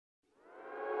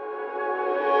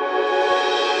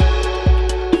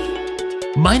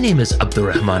My name is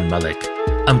Abdurrahman Malik.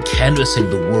 I'm canvassing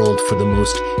the world for the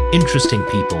most interesting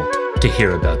people to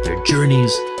hear about their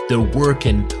journeys, their work,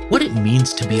 and what it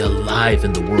means to be alive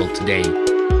in the world today.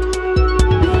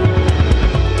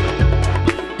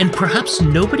 And perhaps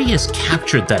nobody has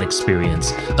captured that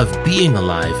experience of being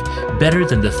alive better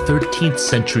than the 13th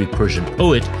century Persian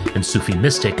poet and Sufi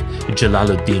mystic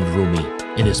Jalaluddin Rumi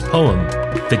in his poem,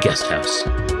 The Guest House.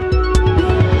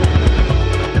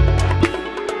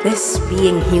 This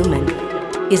being human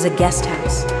is a guest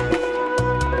house.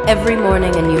 Every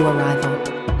morning a new arrival.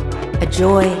 A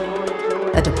joy,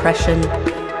 a depression,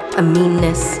 a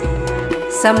meanness.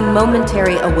 Some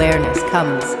momentary awareness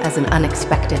comes as an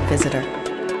unexpected visitor.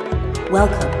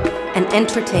 Welcome and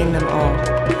entertain them all.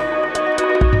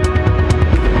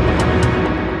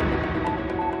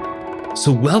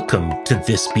 So welcome to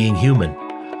This Being Human,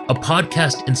 a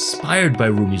podcast inspired by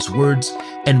Rumi's words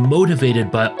and motivated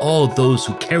by all those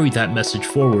who carry that message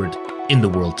forward in the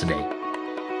world today.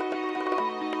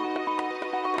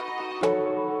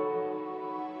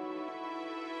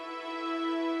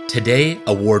 Today,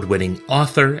 award-winning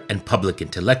author and public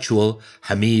intellectual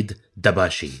Hamid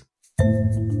Dabashi.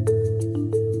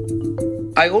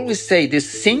 I always say this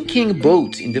sinking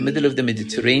boat in the middle of the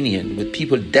Mediterranean with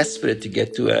people desperate to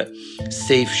get to a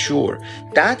safe shore,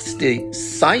 that's the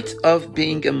sight of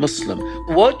being a Muslim.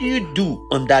 What do you do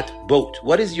on that boat?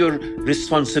 What is your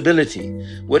responsibility?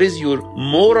 What is your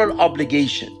moral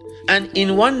obligation? And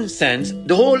in one sense,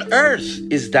 the whole earth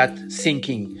is that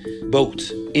sinking boat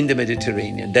in the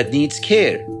Mediterranean that needs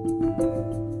care.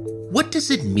 What does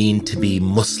it mean to be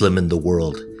Muslim in the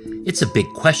world? It's a big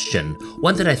question,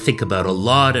 one that I think about a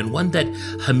lot and one that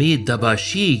Hamid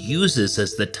Dabashi uses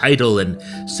as the title and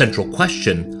central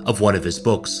question of one of his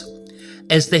books.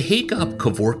 As the Hagop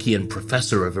Kevorkian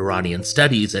Professor of Iranian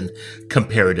Studies and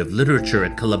Comparative Literature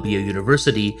at Columbia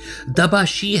University,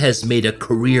 Dabashi has made a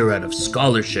career out of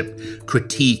scholarship,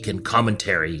 critique, and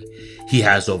commentary. He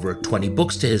has over 20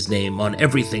 books to his name on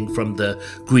everything from the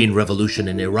Green Revolution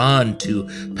in Iran to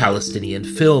Palestinian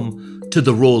film to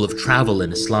the role of travel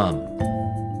in Islam.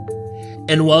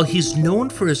 And while he's known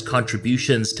for his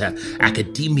contributions to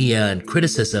academia and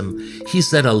criticism,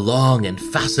 he's led a long and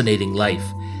fascinating life,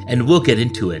 and we'll get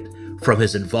into it, from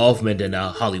his involvement in a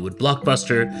Hollywood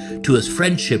blockbuster to his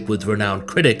friendship with renowned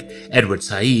critic Edward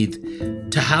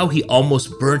Said, to how he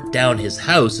almost burnt down his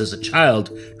house as a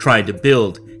child trying to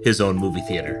build his own movie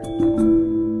theater.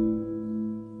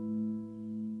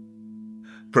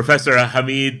 Professor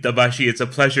Hamid Dabashi, it's a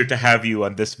pleasure to have you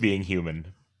on This Being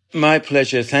Human. My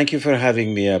pleasure. Thank you for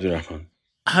having me, Abdurrahman.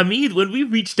 Hamid, when we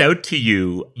reached out to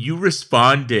you, you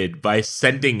responded by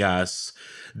sending us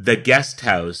The Guest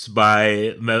House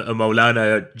by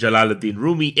Maulana Jalaluddin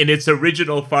Rumi in its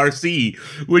original Farsi,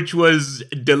 which was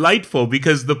delightful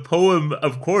because the poem,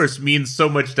 of course, means so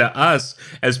much to us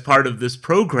as part of this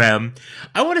program.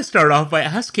 I want to start off by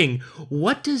asking,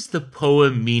 what does the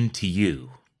poem mean to you?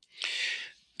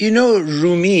 You know,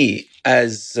 Rumi,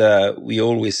 as we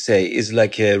always say, is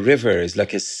like a river, is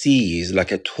like a sea, is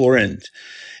like a torrent.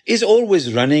 Is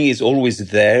always running, is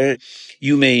always there.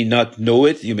 You may not know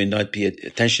it, you may not pay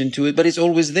attention to it, but it's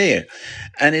always there.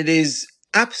 And it is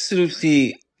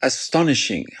absolutely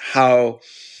astonishing how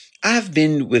I've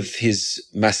been with his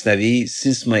Masnavi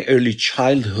since my early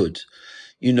childhood.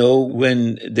 You know,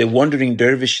 when the wandering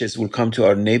dervishes will come to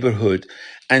our neighborhood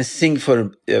and sing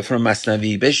from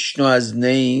Masnavi, Beshno az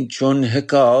ney chon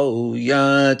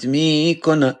hikayat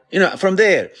mikona, from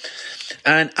there.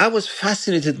 And I was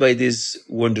fascinated by this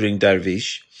wandering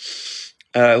dervish,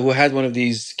 who had one of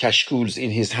these kashkuls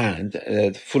in his hand,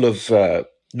 full of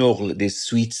noghl, this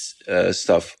sweet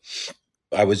stuff.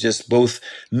 I was just both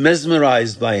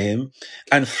mesmerized by him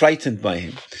and frightened by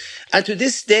him. And to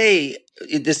this day,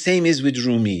 the same is with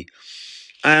Rumi.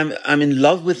 I'm in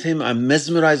love with him. I'm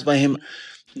mesmerized by him.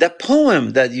 The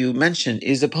poem that you mentioned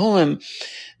is a poem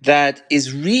that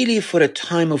is really for a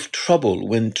time of trouble,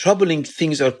 when troubling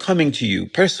things are coming to you,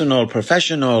 personal,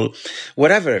 professional,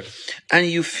 whatever, and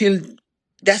you feel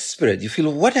desperate. You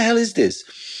feel, what the hell is this?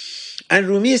 And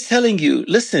Rumi is telling you,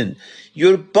 listen,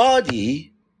 your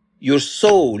body, your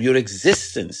soul, your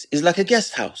existence is like a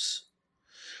guest house.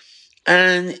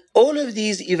 And all of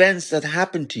these events that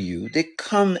happen to you, they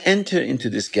enter into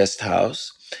this guest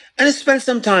house and spend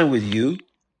some time with you,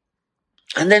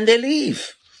 and then they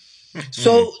leave.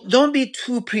 So don't be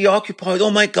too preoccupied.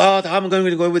 Oh my God, how am I going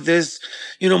to go with this?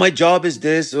 My job is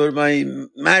this, or my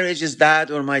marriage is that,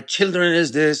 or my children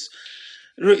is this.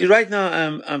 Right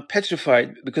now, I'm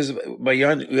petrified because we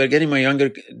are getting my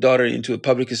younger daughter into a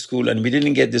public school, and we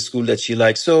didn't get the school that she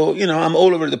likes. So, I'm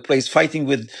all over the place fighting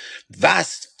with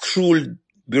vast, cruel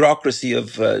bureaucracy of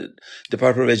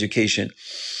Department of Education.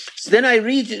 So then I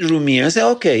read Rumi and I say,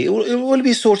 okay, it will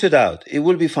be sorted out. It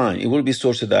will be fine. It will be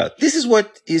sorted out. This is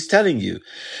what he's telling you.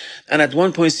 And at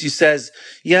one point he says,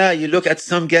 yeah, you look at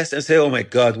some guest and say, oh my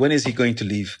God, when is he going to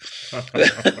leave?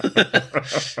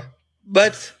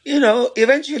 But,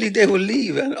 eventually they will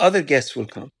leave and other guests will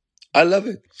come. I love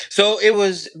it. So it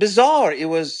was bizarre. It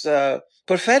was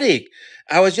prophetic.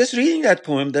 I was just reading that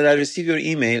poem that I received your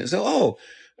email. So,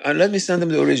 let me send them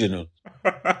the original.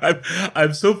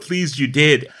 I'm so pleased you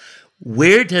did.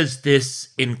 Where does this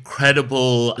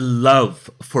incredible love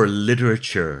for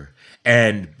literature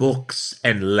and books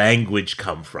and language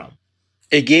come from?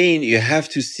 Again, you have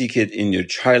to seek it in your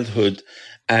childhood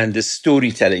and the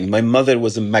storytelling. My mother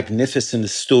was a magnificent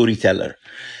storyteller.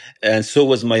 And so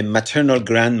was my maternal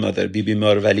grandmother, Bibi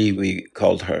Marwali, we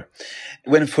called her.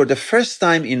 When for the first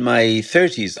time in my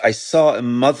 30s, I saw a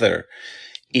mother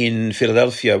in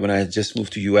Philadelphia when I had just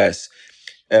moved to US,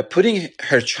 putting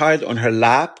her child on her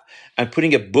lap and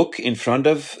putting a book in front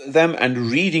of them and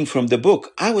reading from the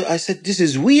book. I said, this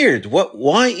is weird.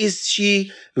 Why is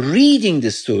she reading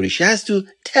the story? She has to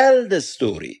tell the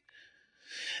story.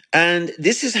 And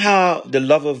this is how the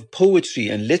love of poetry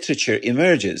and literature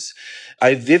emerges.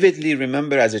 I vividly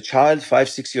remember as a child, 5,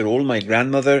 6-year-old, my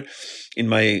grandmother in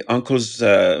my uncle's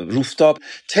rooftop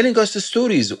telling us the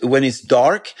stories when it's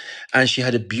dark, and she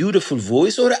had a beautiful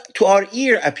voice, or to our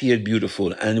ear appeared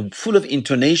beautiful and full of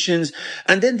intonations.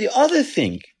 And then the other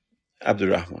thing,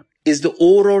 Abdurrahman, is the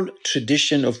oral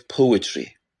tradition of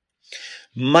poetry.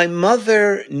 My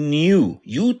mother knew,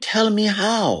 you tell me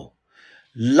how,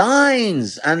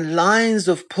 lines and lines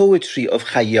of poetry of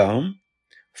Khayyam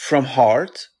from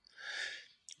heart,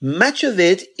 much of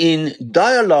it in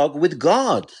dialogue with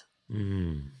God.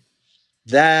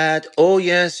 That, oh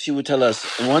yes, she would tell us,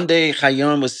 one day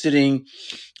Khayyam was sitting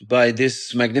by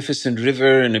this magnificent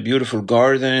river in a beautiful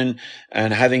garden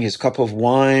and having his cup of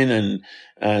wine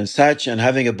and such and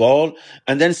having a ball.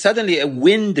 And then suddenly a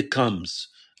wind comes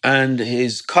and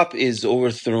his cup is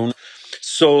overthrown.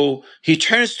 So he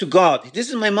turns to God. This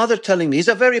is my mother telling me. He's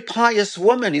a very pious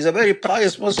woman. He's a very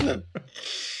pious Muslim.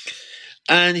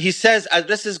 And he says,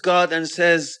 addresses God and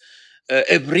says,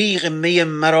 "Ibriq mi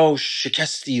mara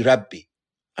shikasti Rabbi."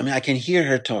 I mean, I can hear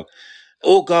her talk.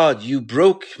 Oh God, you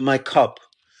broke my cup.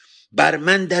 Bar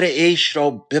man dar eish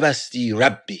ra bibasti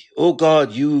Rabbi. Oh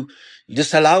God, you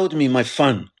disallowed me my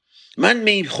fun. Man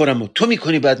mi khoram tu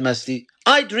mikoni badmasti.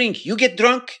 I drink, you get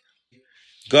drunk.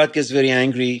 God gets very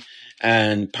angry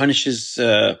and punishes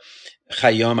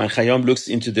Khayyam, and Khayyam looks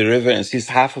into the river and sees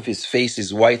half of his face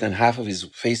is white and half of his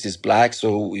face is black,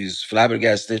 so he's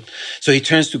flabbergasted. So he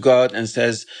turns to God and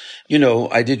says,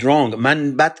 I did wrong.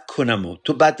 Man bad kunamo,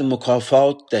 tu bad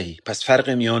mukafat dahi, pas farq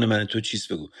miyan man tu cheez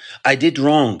begu. I did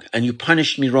wrong and you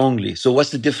punished me wrongly. So what's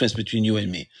the difference between you and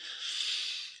me?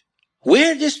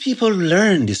 Where does people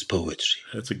learn this poetry?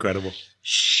 That's incredible.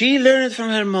 She learned it from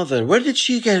her mother. Where did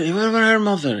she get it? Where was her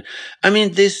mother? I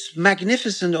mean, this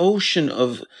magnificent ocean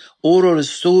of oral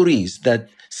stories that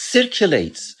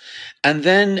circulates. And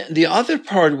then the other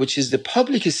part, which is the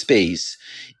public space,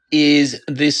 is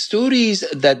the stories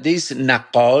that these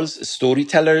naqqals,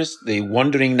 storytellers, the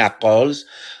wandering naqqals,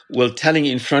 will telling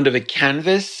in front of a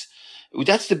canvas.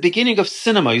 That's the beginning of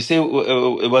cinema. You say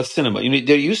it was cinema.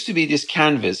 There used to be this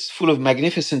canvas full of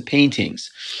magnificent paintings.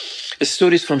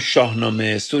 Stories from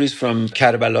Shahnameh, stories from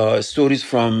Karbala, stories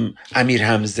from Amir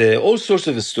Hamza, all sorts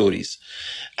of stories.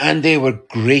 And they were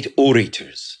great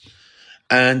orators.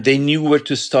 And they knew where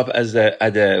to stop at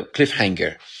a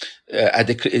cliffhanger.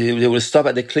 They will stop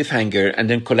at the cliffhanger and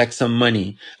then collect some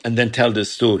money and then tell the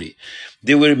story.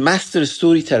 They were master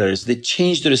storytellers. They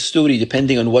changed their story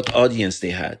depending on what audience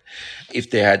they had. If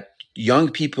they had young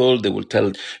people, they would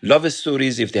tell love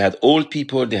stories. If they had old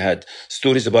people, they had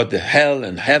stories about the hell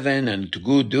and heaven and to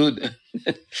good dude.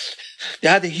 They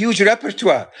had a huge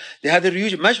repertoire. They had a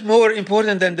huge, much more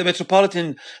important than the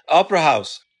Metropolitan Opera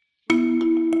House.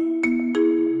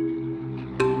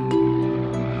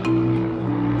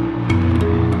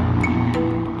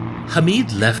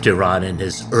 Hamid left Iran in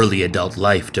his early adult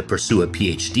life to pursue a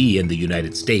PhD in the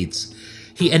United States.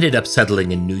 He ended up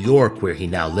settling in New York, where he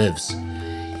now lives.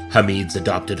 Hamid's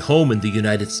adopted home in the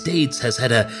United States has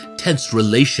had a tense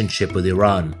relationship with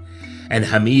Iran, and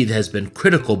Hamid has been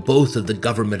critical both of the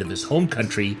government of his home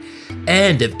country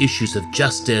and of issues of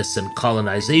justice and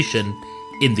colonization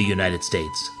in the United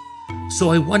States.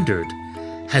 So I wondered,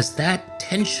 has that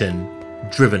tension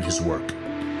driven his work?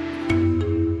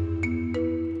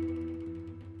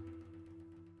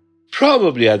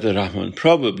 Probably, Abdurrahman,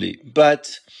 probably.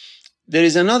 But there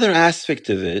is another aspect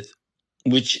of it,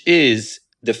 which is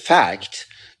the fact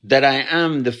that I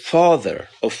am the father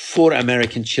of 4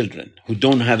 American children who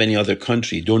don't have any other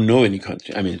country, don't know any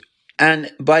country. I mean,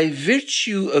 and by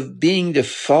virtue of being the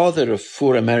father of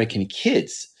 4 American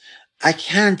kids, I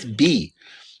can't be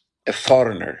a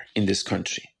foreigner in this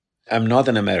country. I'm not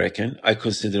an American. I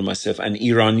consider myself an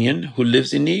Iranian who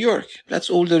lives in New York. That's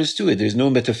all there is to it. There's no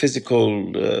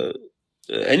metaphysical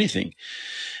anything.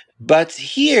 But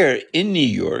here in New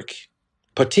York,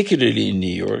 particularly in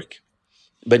New York,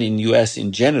 but in US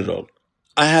in general,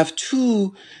 I have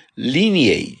 2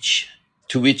 lineage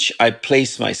to which I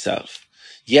place myself.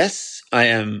 Yes, I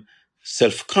am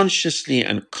self-consciously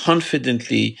and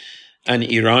confidently an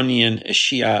Iranian, a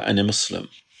Shia, and a Muslim.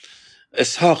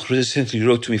 Ishaq recently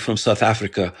wrote to me from South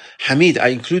Africa, Hamid, I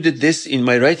included this in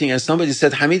my writing, and somebody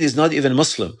said, Hamid is not even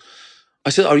Muslim. I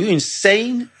said, are you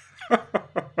insane?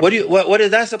 What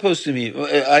is that supposed to mean?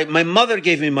 My mother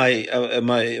gave me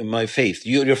my faith.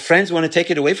 Your friends want to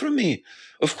take it away from me?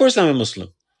 Of course I'm a Muslim.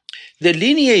 The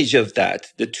lineage of that,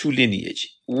 the 2 lineage.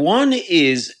 One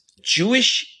is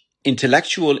Jewish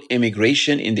intellectual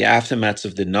immigration in the aftermath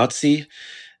of the Nazi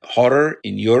horror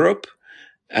in Europe,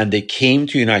 and they came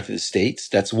to the United States.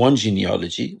 That's one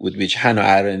genealogy with which Hannah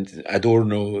Arendt,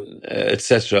 Adorno,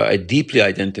 etc. I deeply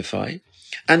identify.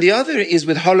 And the other is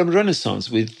with Harlem Renaissance,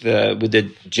 with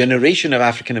the generation of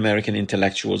African-American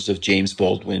intellectuals of James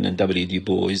Baldwin and W. Du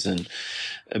Bois and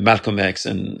Malcolm X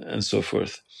and so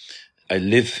forth. I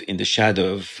live in the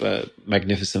shadow of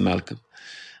magnificent Malcolm.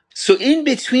 So in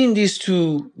between these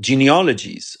 2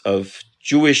 genealogies of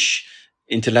Jewish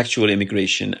intellectual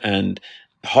immigration and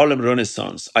Harlem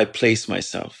Renaissance, I place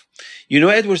myself. You know,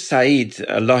 Edward Said,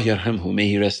 Allah yarhamhu, may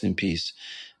he rest in peace,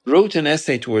 wrote an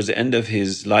essay towards the end of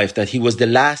his life that he was the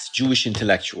last Jewish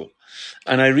intellectual.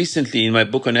 And I recently, in my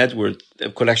book on Edward, a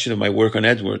collection of my work on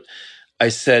Edward, I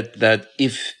said that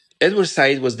if Edward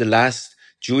Said was the last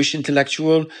Jewish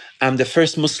intellectual, I'm the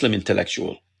first Muslim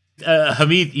intellectual.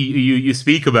 Hamid, you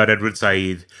speak about Edward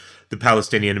Said, the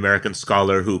Palestinian-American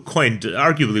scholar who coined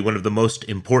arguably one of the most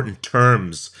important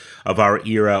terms of our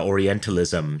era,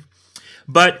 Orientalism.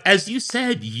 But as you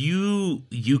said,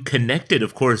 you connected,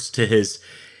 of course, to his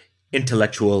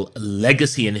intellectual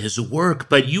legacy and his work,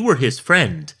 but you were his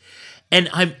friend. And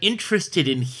I'm interested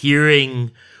in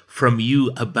hearing from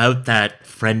you about that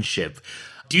friendship.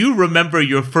 Do you remember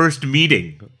your first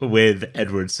meeting with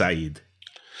Edward Said?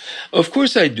 Of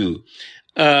course I do.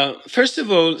 First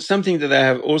of all, something that I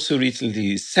have also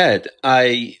recently said,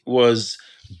 I was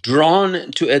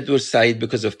drawn to Edward Said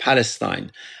because of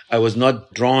Palestine. I was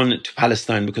not drawn to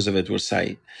Palestine because of Edward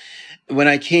Said. When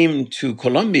I came to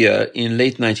Columbia in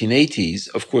late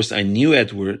 1980s, of course, I knew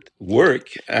Edward's work.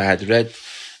 I had read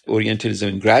Orientalism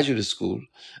in graduate school,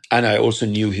 and I also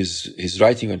knew his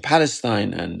writing on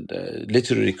Palestine and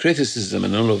literary criticism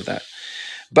and all of that.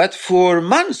 But for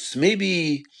months,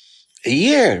 maybe a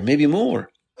year, maybe more,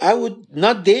 I would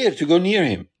not dare to go near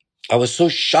him. I was so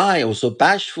shy, I was so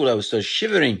bashful, I was so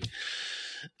shivering,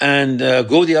 and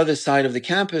go the other side of the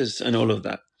campus and all of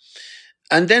that.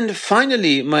 And then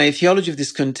finally, my Theology of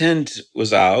Discontent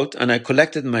was out, and I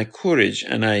collected my courage,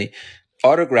 and I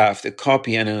autographed a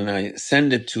copy, and then I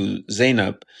sent it to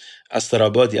Zainab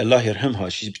Astarabadi, Allah yarhamha.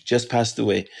 She just passed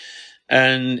away.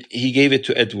 And he gave it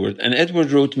to Edward. And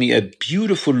Edward wrote me a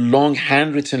beautiful, long,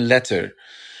 handwritten letter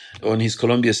on his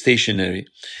Columbia stationery,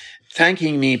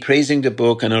 thanking me, praising the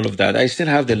book and all of that. I still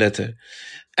have the letter.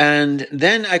 And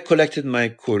then I collected my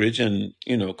courage and,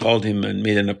 called him and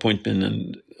made an appointment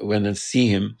and went and see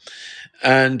him.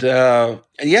 And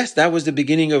yes, that was the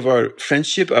beginning of our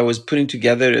friendship. I was putting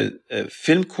together a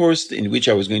film course in which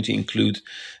I was going to include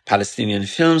Palestinian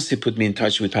films. He put me in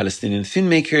touch with Palestinian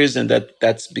filmmakers, and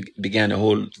that began a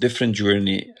whole different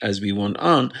journey as we went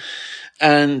on.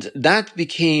 And that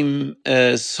became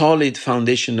a solid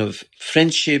foundation of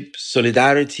friendship,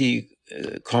 solidarity,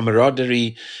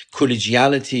 camaraderie,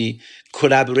 collegiality,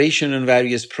 collaboration on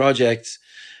various projects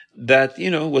that,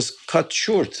 was cut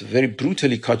short, very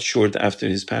brutally cut short after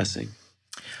his passing.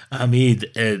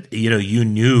 Hamid, you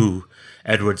knew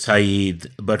Edward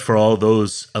Said, but for all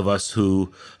those of us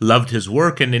who loved his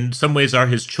work and in some ways are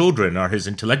his children, are his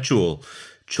intellectual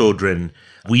children,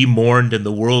 we mourned and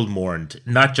the world mourned,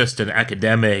 not just an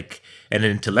academic and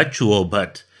an intellectual,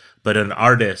 but an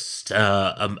artist,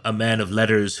 a man of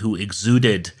letters who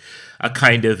exuded a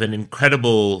kind of an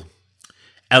incredible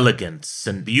elegance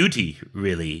and beauty,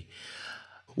 really.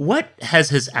 What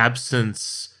has his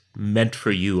absence meant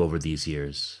for you over these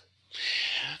years?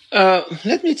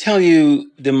 Let me tell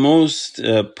you the most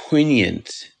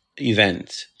poignant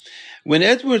event. When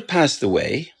Edward passed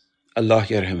away, Allah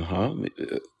yarhamha,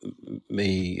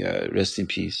 may rest in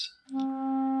peace.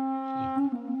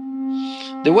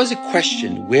 there was a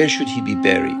question, where should he be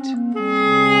buried?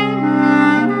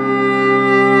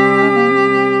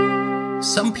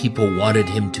 Some people wanted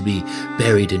him to be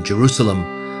buried in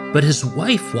Jerusalem, but his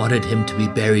wife wanted him to be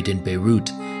buried in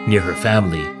Beirut, near her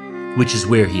family, which is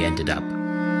where he ended up.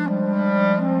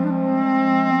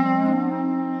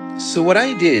 So what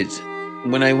I did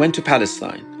when I went to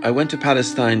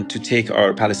Palestine to take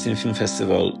our Palestinian Film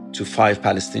Festival to 5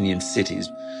 Palestinian cities,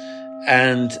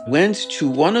 and went to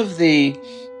one of the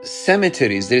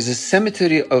cemeteries. There's a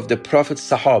cemetery of the Prophet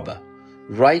Sahaba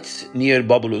right near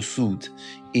Bab al-Usud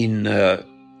in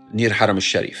near Haram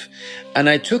al-Sharif. And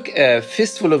I took a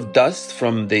fistful of dust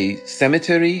from the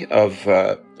cemetery of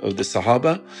the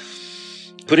Sahaba,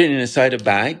 put it inside a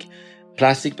bag,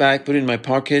 plastic bag, put it in my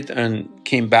pocket, and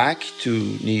came back to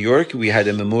New York. We had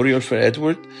a memorial for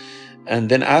Edward. And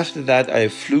then after that, I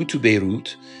flew to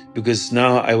Beirut, because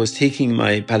now I was taking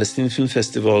my Palestinian Film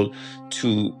Festival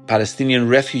to Palestinian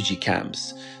refugee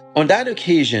camps. On that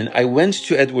occasion, I went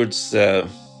to Edward's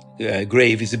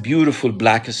grave. It's a beautiful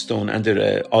black stone under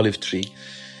an olive tree.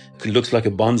 It looks like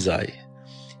a bonsai.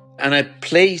 And I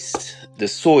placed the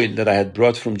soil that I had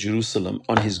brought from Jerusalem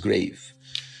on his grave.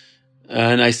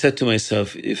 And I said to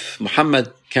myself, if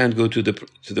Muhammad can't go to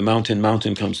the mountain,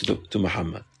 mountain comes to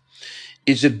Muhammad.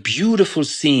 It's a beautiful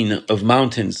scene of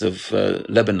mountains of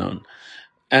Lebanon.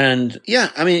 And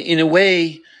yeah, I mean, in a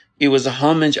way, it was a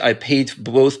homage I paid,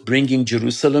 both bringing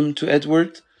Jerusalem to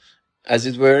Edward, as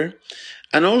it were,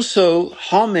 and also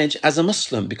homage as a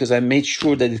Muslim, because I made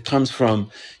sure that it comes from,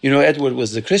 Edward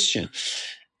was a Christian.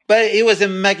 But he was a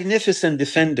magnificent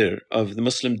defender of the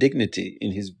Muslim dignity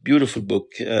in his beautiful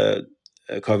book,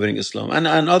 covering Islam, and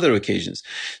on other occasions.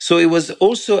 So it was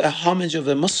also a homage of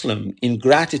a Muslim in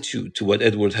gratitude to what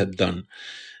Edward had done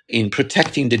in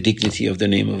protecting the dignity of the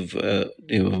name of a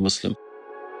Muslim.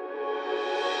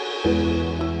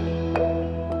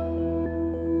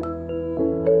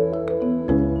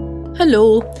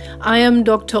 Hello, I am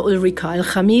Dr. Ulrika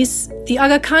Al-Khamis, the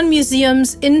Aga Khan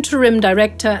Museum's Interim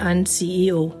Director and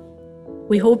CEO.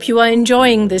 We hope you are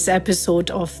enjoying this episode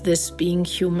of This Being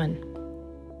Human.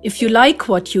 If you like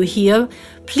what you hear,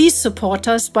 please support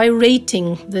us by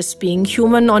rating This Being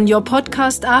Human on your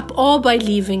podcast app or by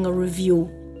leaving a review.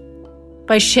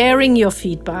 By sharing your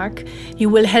feedback, you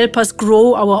will help us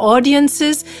grow our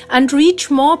audiences and reach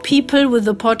more people with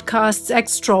the podcast's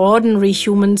extraordinary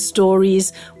human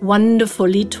stories,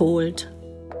 wonderfully told.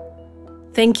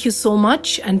 Thank you so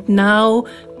much, and now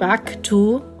back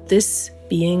to This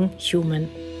Being Human.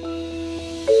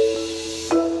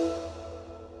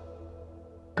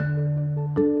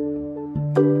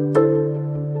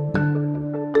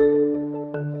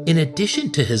 In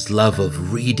addition to his love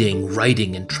of reading,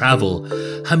 writing, and travel,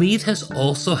 Hamid has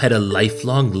also had a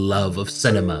lifelong love of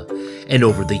cinema, and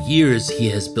over the years he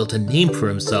has built a name for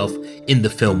himself in the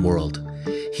film world.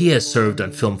 He has served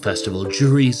on film festival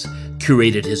juries,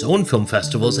 curated his own film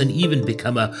festivals, and even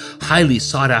become a highly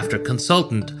sought-after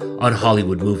consultant on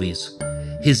Hollywood movies.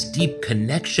 His deep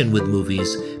connection with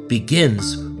movies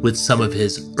begins with some of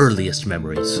his earliest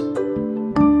memories.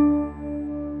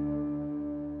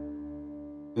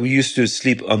 We used to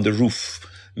sleep on the roof.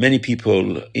 Many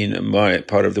people in my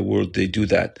part of the world, they do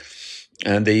that.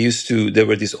 And there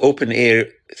were these open air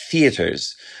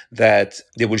theaters that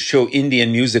they would show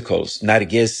Indian musicals,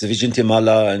 Nargis,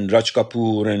 Vijayanthamala, and Raj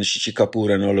Kapoor, and Shishi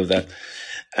Kapoor, and all of that.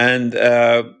 And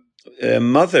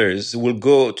mothers will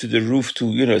go to the roof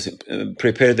to,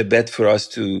 prepare the bed for us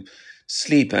to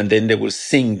sleep. And then they will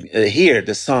hear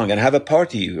the song and have a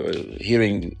party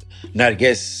hearing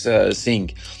Nargis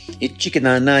sing. Hit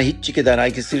chikadana, hit chikadana.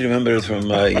 I can still remember it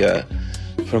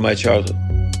from my childhood.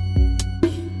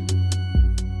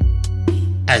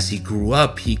 As he grew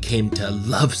up, he came to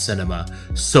love cinema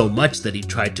so much that he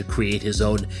tried to create his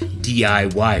own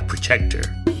DIY projector.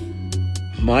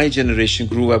 My generation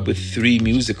grew up with 3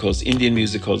 musicals: Indian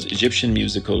musicals, Egyptian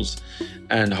musicals,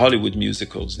 and Hollywood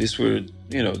musicals. These were,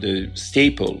 the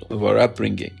staple of our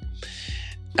upbringing.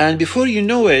 And before you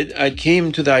know it, I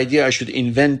came to the idea I should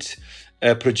invent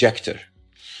a projector.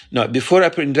 Now, before I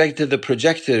invented the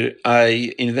projector,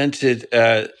 I invented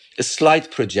a slide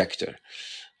projector,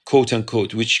 quote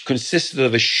unquote, which consisted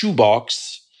of a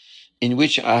shoebox in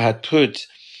which I had put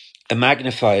a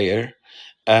magnifier,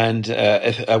 and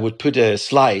I would put a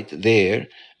slide there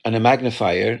and a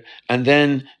magnifier, and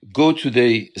then go to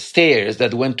the stairs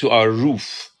that went to our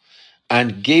roof,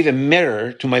 and gave a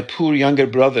mirror to my poor younger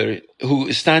brother,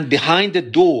 who stand behind the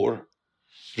door,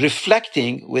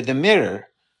 reflecting with the mirror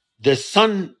the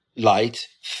sunlight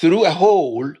through a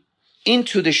hole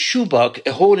into the shoebox,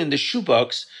 a hole in the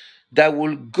shoebox, that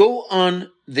will go on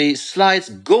the slides,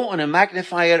 go on a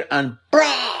magnifier, and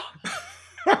brah!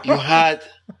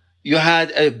 You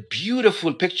had a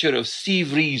beautiful picture of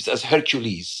Steve Reeves as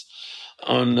Hercules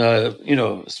on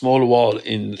small wall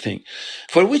in the thing,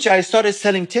 for which I started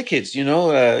selling tickets.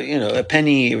 A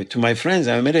penny to my friends.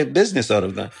 I made a business out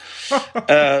of that.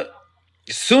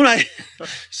 Soon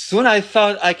I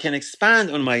thought I can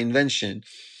expand on my invention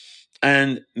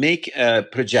and make a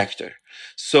projector.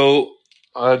 So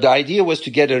the idea was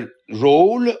to get a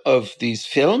roll of these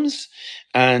films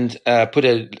and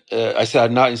I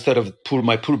said, now instead of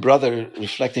my poor brother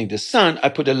reflecting the sun, I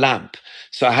put a lamp.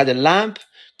 So I had a lamp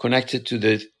connected to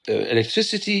the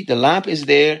electricity. The lamp is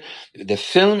there, the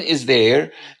film is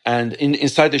there, and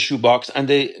inside the shoebox, and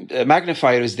the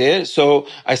magnifier is there. So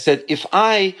I said, if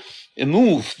I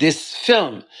move this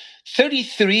film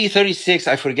 33, 36,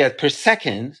 I forget, per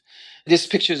second, these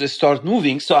pictures start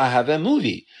moving, so I have a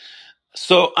movie.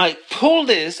 So I pulled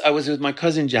this. I was with my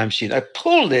cousin Jamshid. I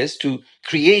pulled this to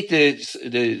create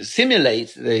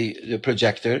simulate the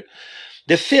projector.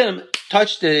 The film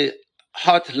touched the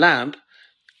hot lamp,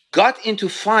 got into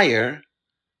fire.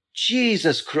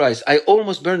 Jesus Christ! I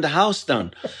almost burned the house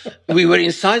down. We were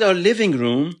inside our living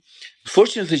room.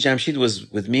 Fortunately, Jamshid was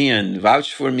with me and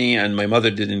vouched for me, and my mother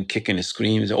didn't kick and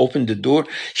scream. She opened the door.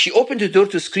 She opened the door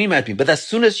to scream at me, but as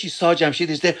soon as she saw Jamshid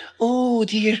is there, oh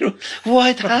dear,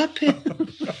 what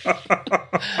happened?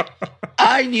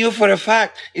 I knew for a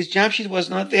fact if Jamshid was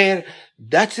not there,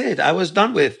 that's it. I was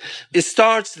done with. It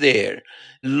starts there.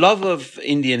 Love of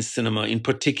Indian cinema in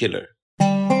particular.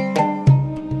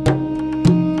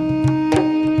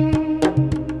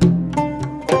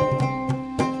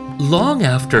 Long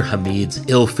after Hamid's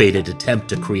ill-fated attempt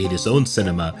to create his own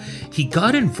cinema, he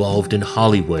got involved in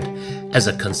Hollywood as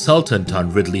a consultant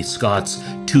on Ridley Scott's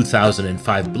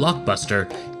 2005 blockbuster,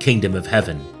 Kingdom of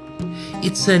Heaven.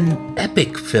 It's an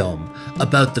epic film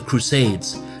about the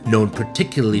Crusades, known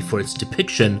particularly for its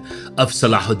depiction of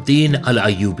Salahuddin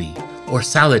al-Ayyubi, or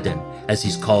Saladin, as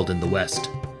he's called in the West.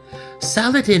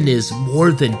 Saladin is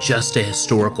more than just a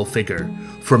historical figure.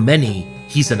 For many,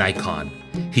 he's an icon.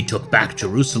 He took back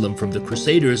Jerusalem from the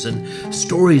Crusaders, and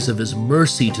stories of his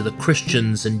mercy to the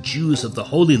Christians and Jews of the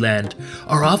Holy Land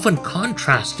are often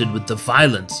contrasted with the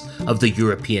violence of the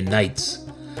European Knights.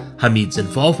 Hamid's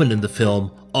involvement in the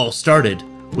film all started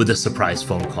with a surprise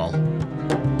phone call.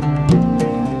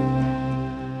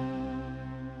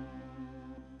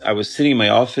 I was sitting in my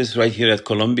office right here at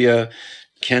Columbia,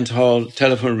 Kent Hall,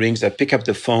 telephone rings, I pick up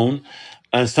the phone,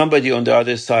 and somebody on the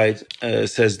other side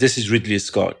says, "This is Ridley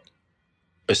Scott."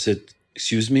 I said,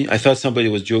 "Excuse me?" I thought somebody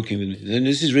was joking with me. Then,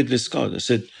 "This is Ridley Scott." I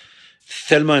said,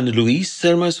 "Thelma and Louise,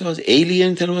 Thelma Scott?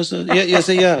 Alien Thelma Scott?"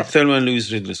 Yeah, Thelma and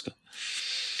Louise, Ridley Scott.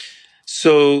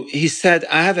 So he said,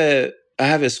 I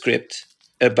have a script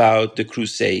about the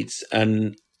Crusades,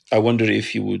 and I wonder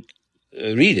if you would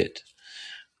read it.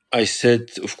 I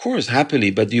said, "Of course,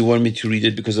 happily, but do you want me to read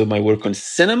it because of my work on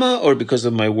cinema or because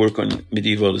of my work on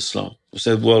medieval Islam?" I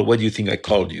said, "Well, what do you think I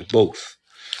called you? Both."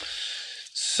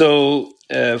 So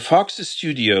Fox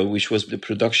Studio, which was the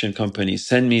production company,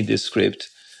 sent me the script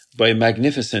by a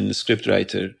magnificent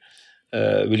scriptwriter,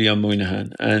 William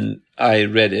Moynihan, and I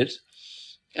read it.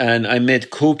 And I made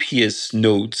copious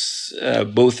notes,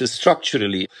 both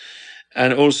structurally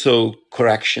and also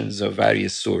corrections of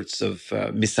various sorts of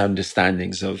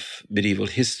misunderstandings of medieval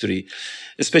history,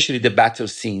 especially the battle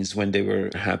scenes when they were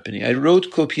happening. I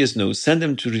wrote copious notes, sent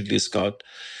them to Ridley Scott,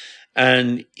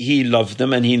 and he loved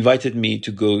them, and he invited me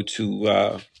to go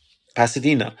to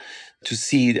Pasadena to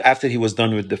see after he was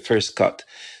done with the first cut.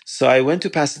 So I went to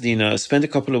Pasadena, spent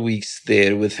a couple of weeks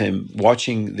there with him,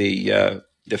 watching the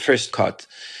first cut,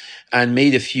 and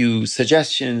made a few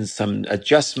suggestions, some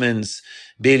adjustments.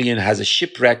 Balian has a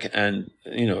shipwreck and,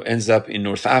 ends up in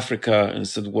North Africa. And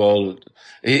said, well,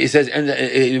 he says, and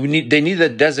they need a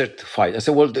desert to fight. I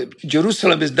said, well,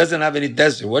 Jerusalem doesn't have any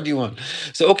desert. What do you want?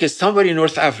 So, okay, somebody in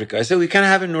North Africa. I said, we can't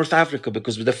have it in North Africa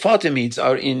because the Fatimids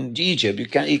are in Egypt.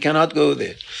 You cannot go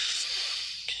there.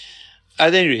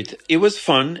 At any rate, it was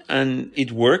fun and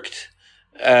it worked.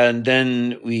 And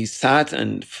then we sat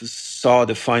and saw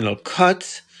the final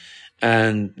cut.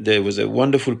 And there was a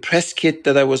wonderful press kit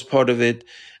that I was part of it.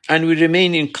 And we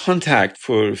remained in contact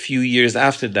for a few years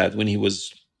after that when he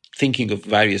was thinking of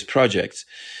various projects.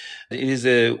 It is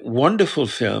a wonderful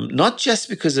film, not just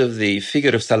because of the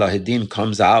figure of Salahuddin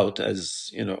comes out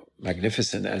as,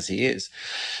 magnificent as he is,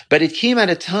 but it came at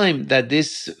a time that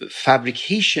this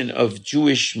fabrication of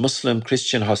Jewish, Muslim,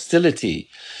 Christian hostility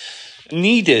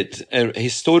needed a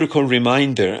historical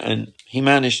reminder, and he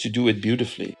managed to do it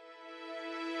beautifully.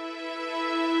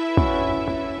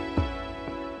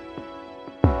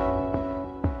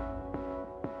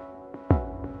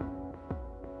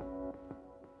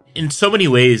 In so many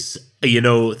ways,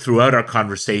 throughout our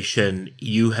conversation,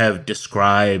 you have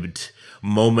described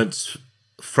moments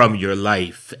from your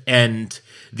life. And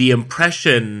the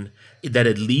impression that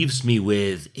it leaves me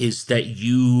with is that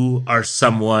you are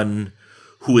someone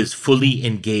who is fully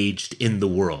engaged in the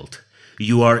world.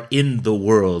 You are in the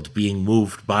world, being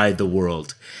moved by the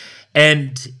world.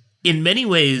 And in many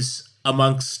ways,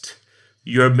 amongst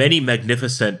your many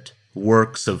magnificent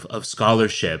works of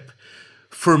scholarship,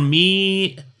 for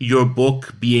me, your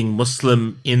book, Being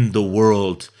Muslim in the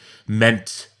World,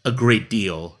 meant a great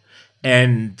deal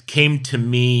and came to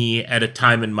me at a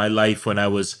time in my life when I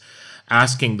was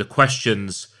asking the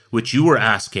questions which you were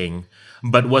asking,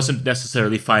 but wasn't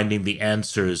necessarily finding the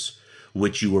answers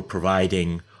which you were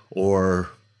providing or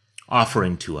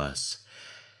offering to us.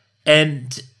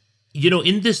 And,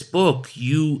 in this book,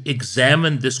 you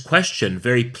examine this question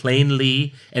very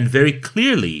plainly and very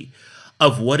clearly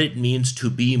of what it means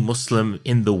to be Muslim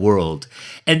in the world.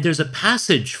 And there's a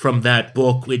passage from that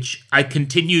book which I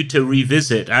continue to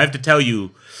revisit. I have to tell you,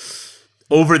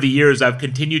 over the years, I've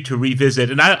continued to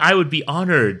revisit, and I would be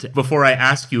honored, before I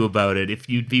ask you about it, if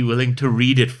you'd be willing to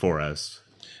read it for us.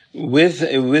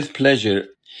 With pleasure.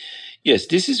 Yes,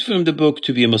 this is from the book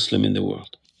To Be a Muslim in the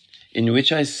World, in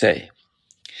which I say,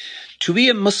 to be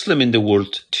a Muslim in the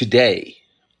world today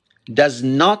does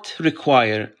not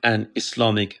require an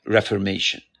Islamic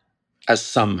reformation, as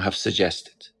some have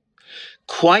suggested.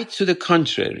 Quite to the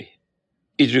contrary,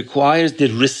 it requires the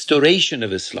restoration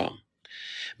of Islam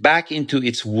back into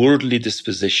its worldly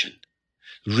disposition,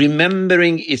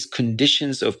 remembering its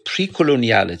conditions of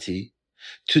pre-coloniality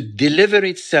to deliver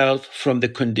itself from the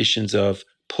conditions of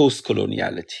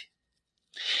post-coloniality.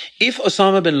 If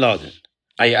Osama bin Laden,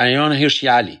 Ayaan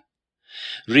Hirsi Ali,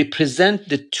 represent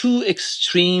the two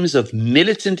extremes of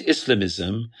militant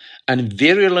Islamism and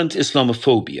virulent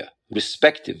Islamophobia,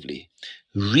 respectively,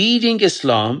 reading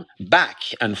Islam back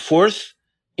and forth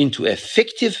into a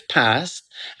fictive past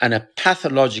and a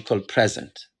pathological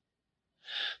present.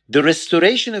 The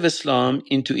restoration of Islam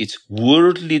into its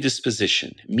worldly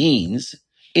disposition means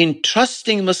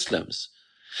entrusting Muslims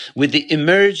with the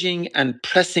emerging and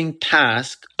pressing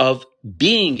task of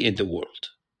being in the world.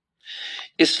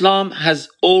 Islam has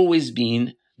always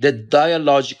been the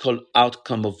dialogical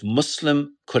outcome of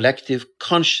Muslim collective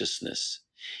consciousness,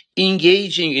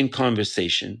 engaging in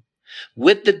conversation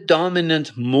with the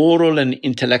dominant moral and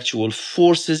intellectual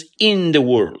forces in the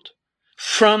world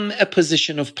from a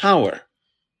position of power.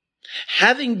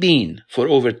 Having been for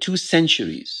over 2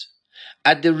 centuries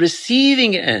at the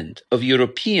receiving end of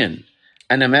European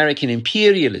and American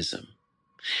imperialism,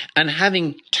 and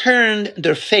having turned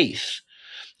their faith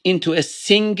into a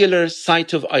singular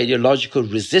site of ideological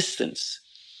resistance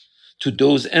to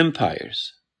those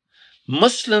empires,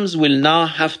 Muslims will now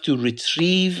have to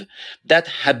retrieve that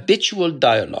habitual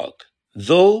dialogue,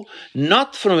 though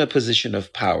not from a position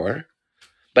of power,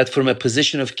 but from a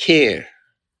position of care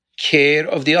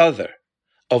of the other,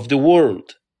 of the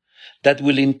world, that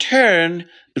will in turn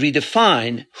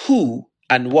redefine who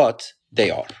and what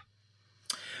they are.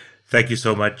 Thank you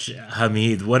so much,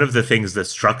 Hamid. One of the things that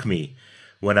struck me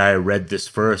when I read this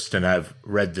first, and I've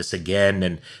read this again,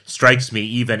 and strikes me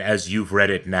even as you've read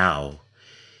it now,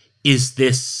 is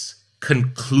this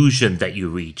conclusion that you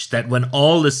reach, that when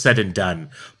all is said and done,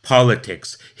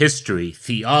 politics, history,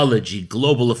 theology,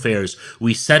 global affairs,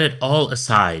 we set it all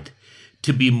aside.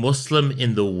 To be Muslim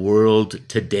in the world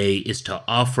today is to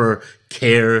offer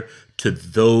care to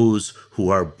those who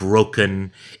are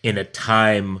broken in a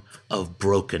time of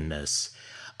brokenness.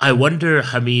 I wonder,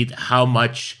 Hamid, how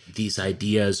much these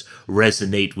ideas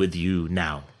resonate with you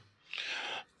now.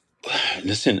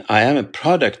 Listen, I am a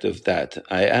product of that.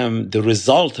 I am the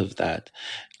result of that.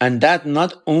 And that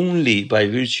not only by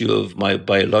virtue of my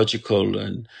biological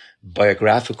and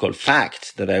biographical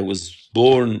fact that I was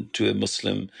born to a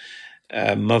Muslim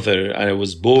mother and I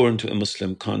was born to a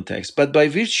Muslim context, but by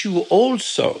virtue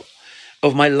also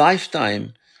of my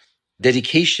lifetime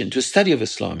dedication to study of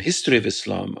Islam, history of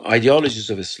Islam, ideologies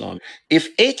of Islam. If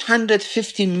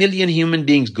 850 million human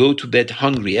beings go to bed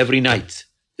hungry every night,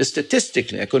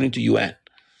 statistically, according to UN,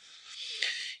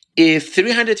 if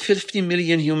 350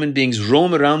 million human beings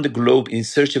roam around the globe in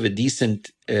search of a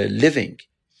decent living,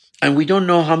 and we don't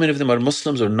know how many of them are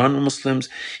Muslims or non-Muslims,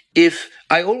 if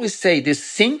I always say this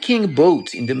sinking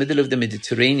boat in the middle of the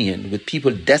Mediterranean with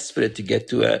people desperate to get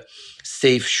to a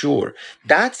safe shore,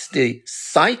 that's the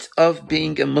site of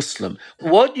being a Muslim.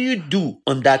 What do you do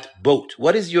on that boat?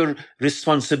 What is your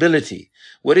responsibility?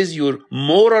 What is your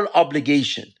moral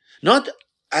obligation? Not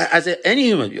As any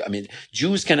human, I mean,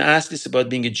 Jews can ask this about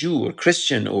being a Jew or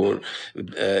Christian or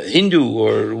Hindu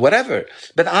or whatever.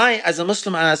 But I, as a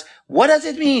Muslim, ask, what does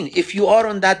it mean if you are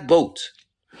on that boat?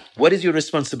 What is your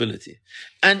responsibility?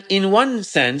 And in one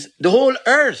sense, the whole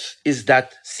earth is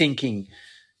that sinking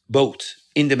boat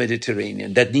in the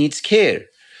Mediterranean that needs care.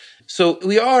 So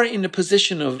we are in a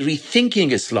position of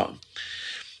rethinking Islam.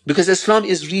 Because Islam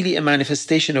is really a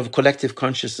manifestation of collective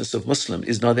consciousness of Muslims.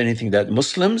 It's not anything that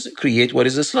Muslims create what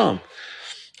is Islam.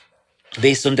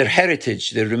 Based on their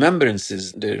heritage, their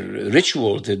remembrances, their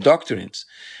rituals, their doctrines.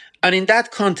 And in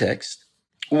that context,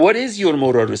 what is your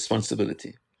moral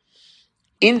responsibility?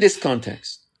 In this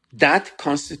context, that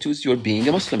constitutes your being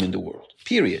a Muslim in the world,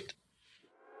 period.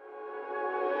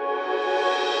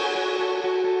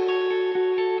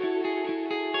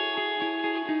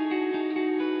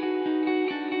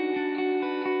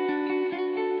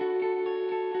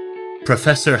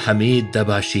 Professor Hamid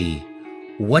Dabashi,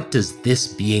 what does this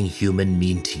being human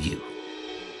mean to you?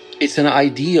 It's an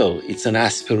ideal, it's an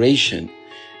aspiration.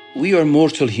 We are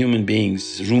mortal human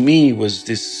beings. Rumi was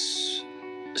this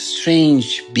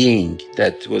strange being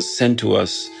that was sent to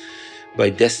us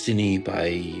by destiny, by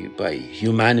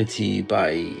humanity,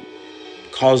 by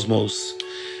cosmos.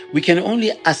 We can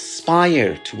only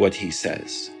aspire to what he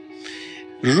says.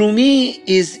 Rumi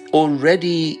is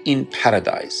already in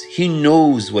paradise. He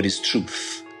knows what is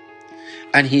truth.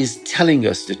 And he is telling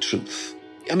us the truth.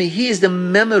 I mean, he is the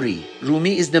memory.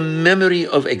 Rumi is the memory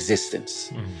of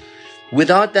existence.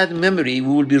 Without that memory,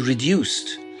 we will be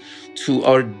reduced to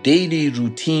our daily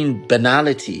routine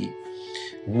banality,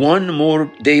 one more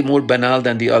day more banal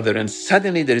than the other. And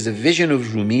suddenly there is a vision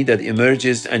of Rumi that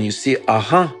emerges and you see,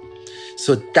 aha.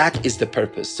 So that is the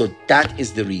purpose. So that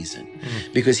is the reason.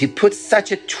 Because he puts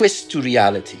such a twist to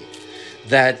reality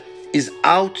that is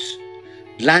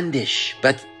outlandish,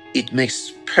 but it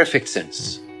makes perfect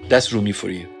sense. That's Rumi for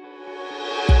you.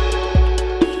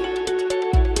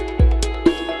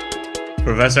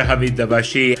 Professor Hamid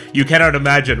Dabashi, you cannot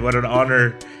imagine what an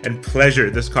honor and pleasure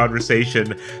this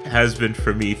conversation has been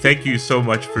for me. Thank you so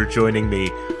much for joining me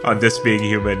on This Being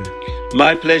Human.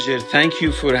 My pleasure. Thank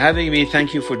you for having me.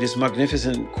 Thank you for these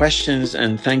magnificent questions,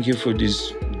 and thank you for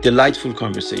this delightful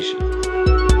conversation.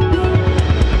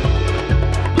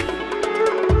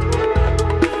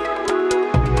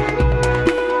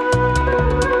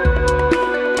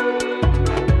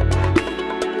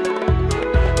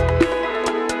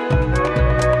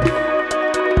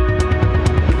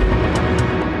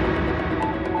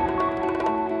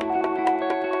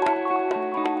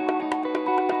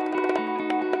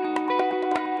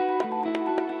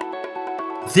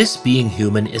 This Being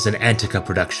Human is an Antica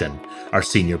production. Our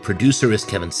senior producer is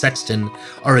Kevin Sexton.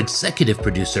 Our executive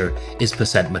producer is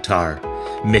Pasent Matar.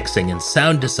 Mixing and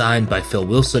sound design by Phil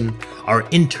Wilson. Our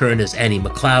intern is Annie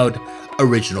McLeod.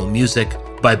 Original music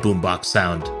by Boombox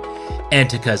Sound.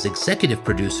 Antica's executive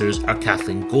producers are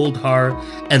Kathleen Goldhar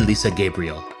and Lisa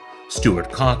Gabriel.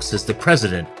 Stuart Cox is the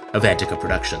president of Antica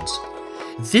Productions.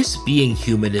 This Being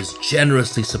Human is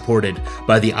generously supported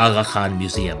by the Aga Khan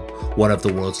Museum, one of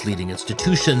the world's leading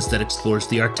institutions that explores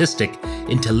the artistic,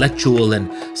 intellectual,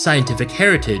 and scientific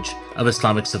heritage of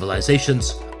Islamic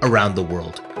civilizations around the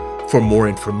world. For more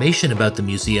information about the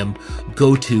museum,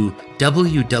 go to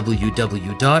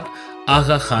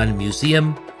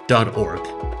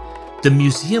www.agakhanmuseum.org. The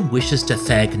museum wishes to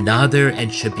thank Nader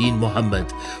and Shabin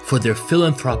Mohammed for their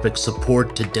philanthropic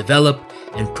support to develop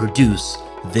and produce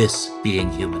This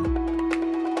Being Human.